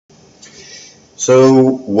So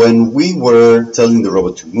when we were telling the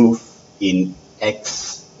robot to move in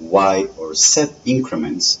X, Y, or Z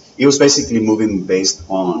increments, it was basically moving based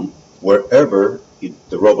on wherever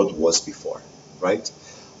the robot was before, right?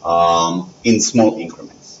 In small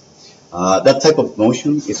increments. That type of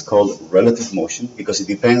motion is called relative motion because it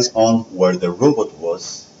depends on where the robot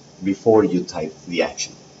was before you typed the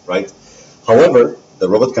action, right? However, the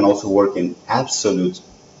robot can also work in absolute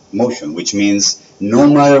motion, which means no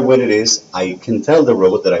matter what it is, I can tell the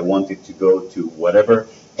robot that I want it to go to whatever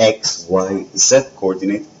X, Y, Z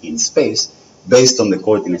coordinate in space based on the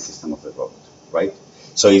coordinate system of the robot, right?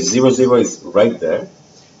 So if 0, 0 is right there,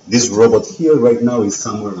 this robot here right now is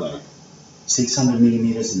somewhere like 600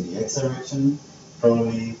 millimeters in the X direction,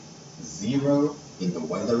 probably 0 in the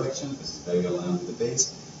Y direction, because it's very aligned with the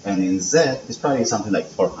base, and in Z, it's probably something like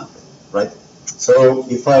 400, right? So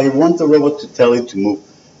if I want the robot to tell it to move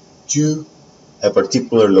to a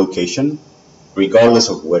particular location, regardless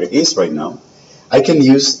of where it is right now, I can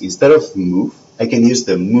use, instead of move, I can use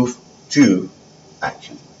the move to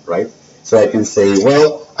action, right? So I can say,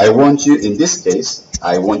 well, I want you, in this case,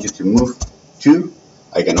 I want you to move to,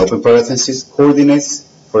 I can open parentheses, coordinates,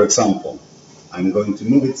 for example, I'm going to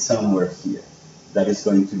move it somewhere here. That is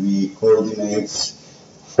going to be coordinates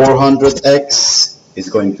 400x is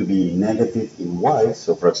going to be negative in y,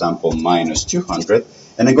 so for example, minus 200,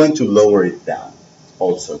 and I'm going to lower it down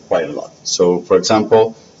also quite a lot. So for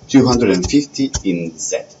example, 250 in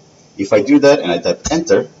z. If I do that and I type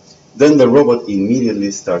enter, then the robot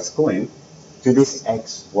immediately starts going to this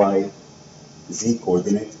x, y, z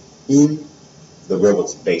coordinate in the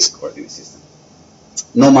robot's base coordinate system,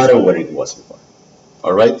 no matter where it was before.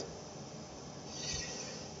 All right?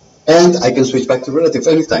 And I can switch back to relative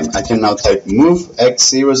anytime. I can now type move x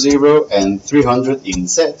 0, 0 and 300 in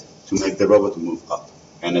z to make the robot move up.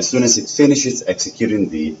 And as soon as it finishes executing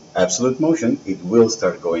the absolute motion, it will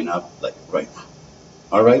start going up like right now.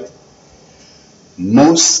 All right?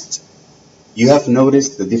 You have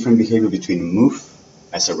noticed the different behavior between move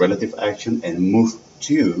as a relative action and move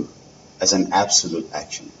to as an absolute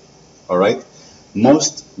action. All right?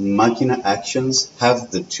 Most machina actions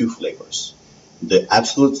have the two flavors. The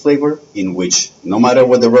absolute flavor, in which no matter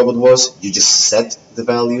what the robot was, you just set the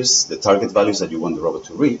values, the target values that you want the robot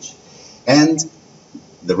to reach, and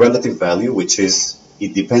the relative value, which is,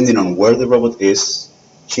 it depending on where the robot is,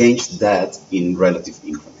 change that in relative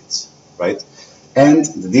increments, right? And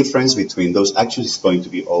the difference between those actions is going to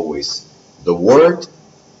be always the word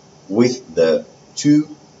with the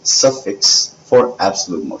to suffix for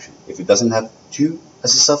absolute motion. If it doesn't have to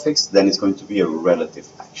as a suffix, then it's going to be a relative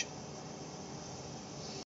action.